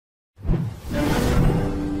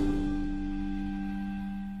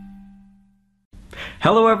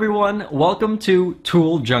Hello everyone, welcome to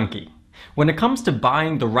Tool Junkie. When it comes to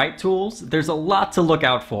buying the right tools, there's a lot to look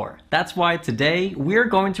out for. That's why today we're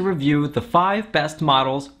going to review the 5 best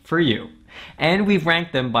models for you. And we've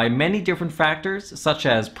ranked them by many different factors such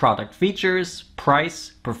as product features,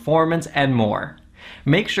 price, performance, and more.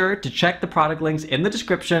 Make sure to check the product links in the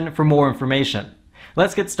description for more information.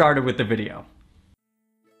 Let's get started with the video.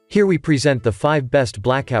 Here we present the 5 best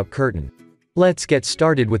blackout curtain. Let's get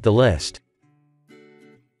started with the list.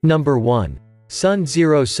 Number 1. Sun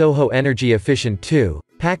Zero Soho Energy Efficient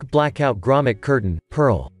 2-Pack Blackout Grommet Curtain,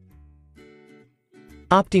 Pearl.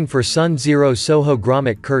 Opting for Sun Zero Soho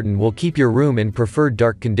Grommet Curtain will keep your room in preferred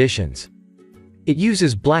dark conditions. It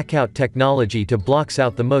uses blackout technology to block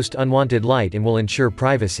out the most unwanted light and will ensure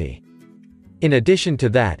privacy. In addition to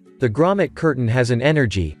that, the Grommet curtain has an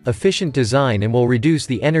energy-efficient design and will reduce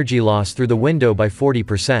the energy loss through the window by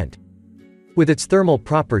 40%. With its thermal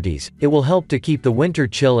properties, it will help to keep the winter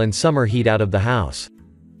chill and summer heat out of the house.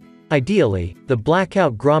 Ideally, the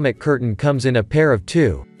blackout grommet curtain comes in a pair of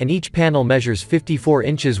 2, and each panel measures 54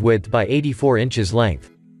 inches width by 84 inches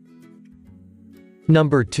length.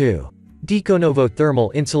 Number 2. Deconovo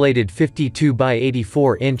Thermal Insulated 52 by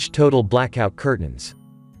 84 inch Total Blackout Curtains.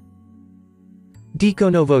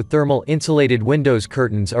 Deconovo Thermal Insulated Windows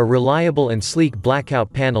Curtains are reliable and sleek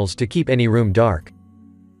blackout panels to keep any room dark.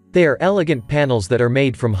 They are elegant panels that are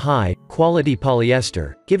made from high-quality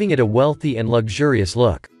polyester, giving it a wealthy and luxurious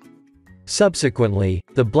look. Subsequently,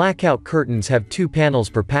 the blackout curtains have 2 panels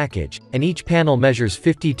per package, and each panel measures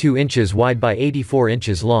 52 inches wide by 84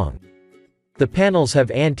 inches long. The panels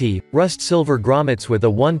have anti-rust silver grommets with a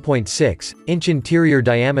 1.6-inch interior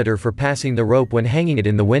diameter for passing the rope when hanging it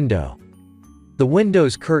in the window. The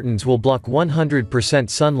window's curtains will block 100%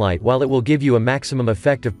 sunlight while it will give you a maximum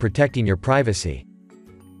effect of protecting your privacy.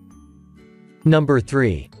 Number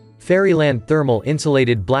 3. FAIRYLAND Thermal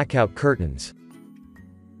Insulated Blackout Curtains.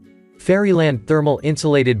 FAIRYLAND Thermal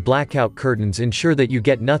Insulated Blackout Curtains ensure that you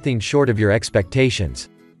get nothing short of your expectations.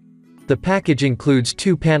 The package includes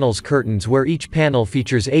 2 panels curtains where each panel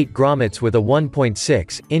features 8 grommets with a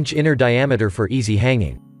 1.6-inch inner diameter for easy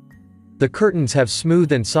hanging. The curtains have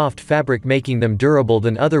smooth and soft fabric, making them durable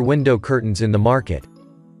than other window curtains in the market.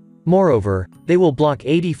 Moreover, they will block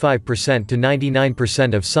 85% to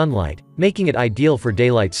 99% of sunlight, making it ideal for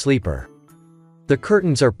daylight sleeper. The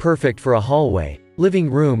curtains are perfect for a hallway,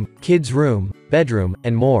 living room, kids' room, bedroom,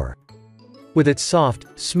 and more. With its soft,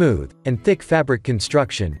 smooth, and thick fabric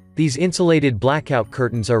construction, these insulated blackout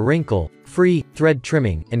curtains are wrinkle-free, thread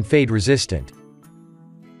trimming, and fade-resistant.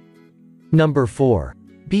 Number 4.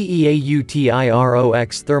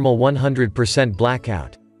 BEAUTIROX Thermal 100%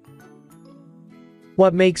 Blackout.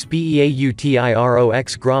 What makes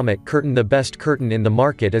BEAUTIROX Grommet Curtain the best curtain in the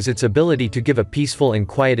market is its ability to give a peaceful and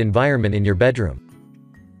quiet environment in your bedroom.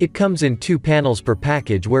 It comes in 2 panels per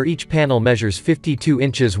package where each panel measures 52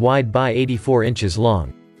 inches wide by 84 inches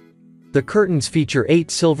long. The curtains feature 8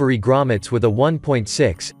 silvery grommets with a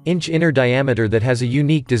 1.6-inch inner diameter that has a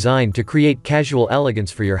unique design to create casual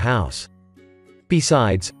elegance for your house.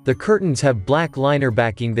 Besides, the curtains have black liner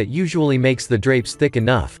backing that usually makes the drapes thick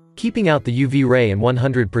enough, keeping out the UV ray and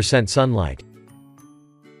 100% sunlight.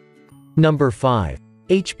 Number 5.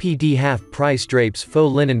 HPD Half Price Drapes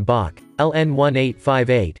Faux Linen Bach,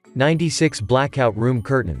 LN1858, 96 Blackout Room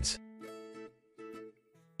Curtains.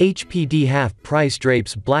 HPD Half Price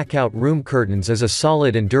Drapes Blackout Room Curtains is a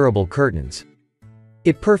solid and durable curtains.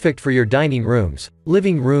 It's perfect for your dining rooms,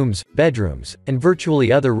 living rooms, bedrooms, and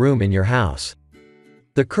virtually other room in your house.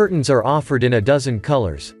 The curtains are offered in a dozen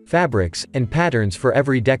colors, fabrics, and patterns for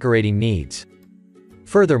every decorating needs.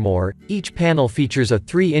 Furthermore, each panel features a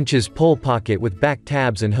 3 inches pole pocket with back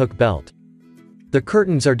tabs and hook belt. The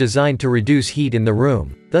curtains are designed to reduce heat in the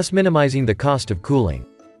room, thus minimizing the cost of cooling.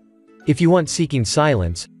 If you want seeking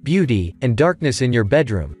silence, beauty, and darkness in your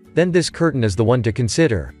bedroom, then this curtain is the one to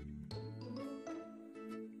consider.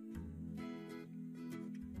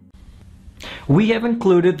 We have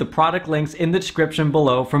included the product links in the description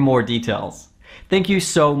below for more details. Thank you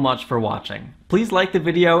so much for watching. Please like the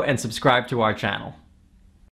video and subscribe to our channel.